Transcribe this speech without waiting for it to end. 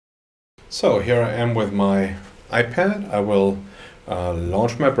So here I am with my iPad. I will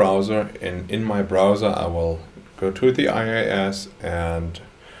launch my browser, and in my browser I will go to the IIS and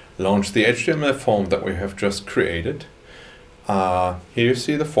launch the HTML form that we have just created. Here you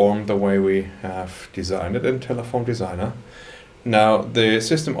see the form the way we have designed it in TeleForm Designer. Now the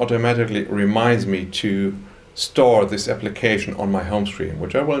system automatically reminds me to store this application on my home screen,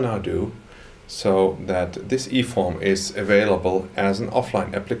 which I will now do, so that this eForm is available as an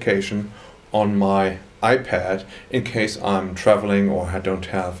offline application on my iPad in case I'm traveling or I don't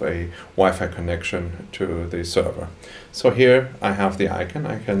have a Wi-Fi connection to the server. So here I have the icon.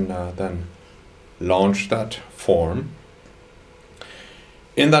 I can then launch that form.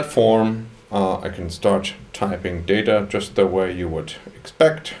 In that form I can start typing data just the way you would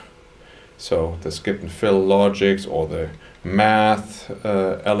expect. So the skip and fill logics or the math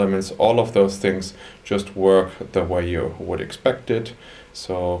elements, all of those things just work the way you would expect it.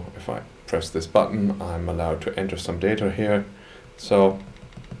 So if I press this button, I'm allowed to enter some data here. So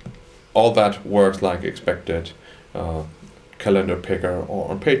all that works like expected. Calendar picker, or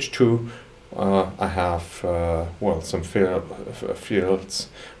on page 2 I have well, some fields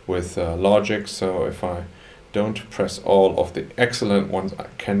with logic. So if I don't press all of the excellent ones, I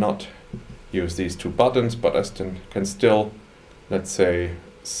cannot use these 2 buttons, but I can still, let's say,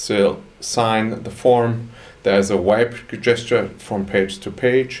 sign the form. There's a wipe gesture from page to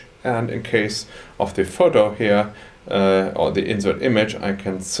page, and in case of the photo here or the insert image, I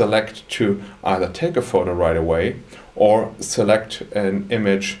can select to either take a photo right away or select an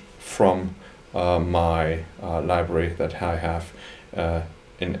image from my library that I have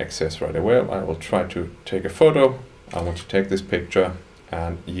in access right away. I will try to take a photo. I want to take this picture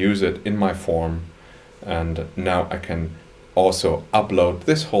and use it in my form, and now I can also upload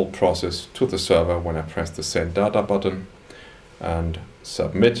this whole process to the server when I press the send data button and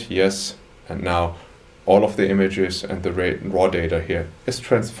submit, yes, and now all of the images and the raw data here is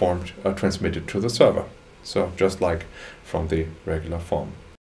transmitted to the server. So just like from the regular form.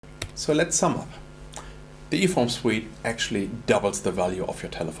 So let's sum up. The eForm suite actually doubles the value of your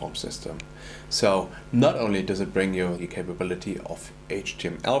TeleForm system. So not only does it bring you the capability of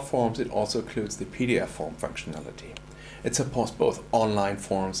HTML forms, it also includes the PDF form functionality. It supports both online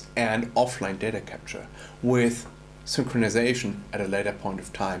forms and offline data capture with synchronization at a later point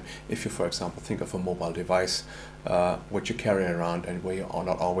of time if you, for example, think of a mobile device which you carry around and where you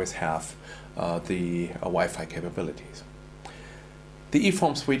not always have the Wi-Fi capabilities. The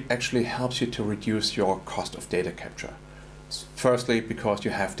eForm suite actually helps you to reduce your cost of data capture. Firstly, because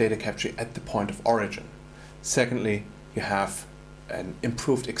you have data capture at the point of origin. Secondly, you have an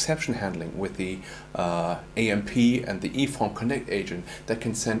improved exception handling with the AMP and the eForm Connect agent that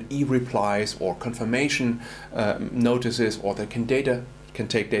can send e-replies or confirmation notices, or that can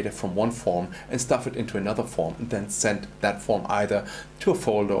take data from one form and stuff it into another form and then send that form either to a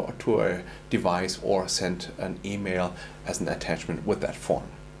folder or to a device, or send an email as an attachment with that form.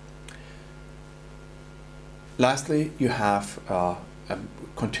 Lastly, you have a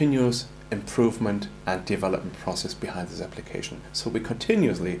continuous improvement and development process behind this application. So we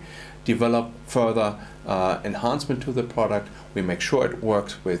continuously develop further enhancement to the product. We make sure it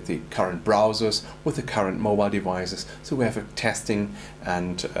works with the current browsers, with the current mobile devices. So we have a testing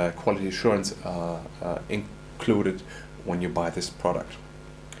and quality assurance included when you buy this product.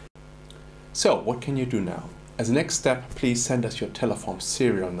 So what can you do now? As a next step, please send us your TeleForm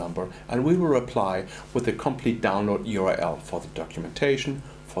serial number and we will reply with the complete download URL for the documentation,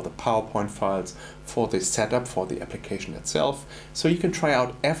 for the PowerPoint files, for the setup for the application itself, so you can try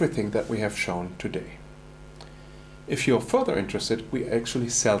out everything that we have shown today. If you're further interested, we actually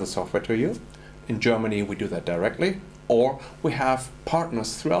sell the software to you. In Germany we do that directly, or we have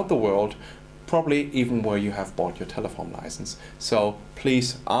partners throughout the world, probably even where you have bought your TeleForm license. So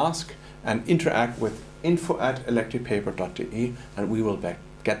please ask and interact with info@electricpaper.de and we will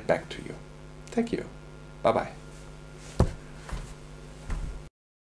get back to you. Thank you. Bye-bye.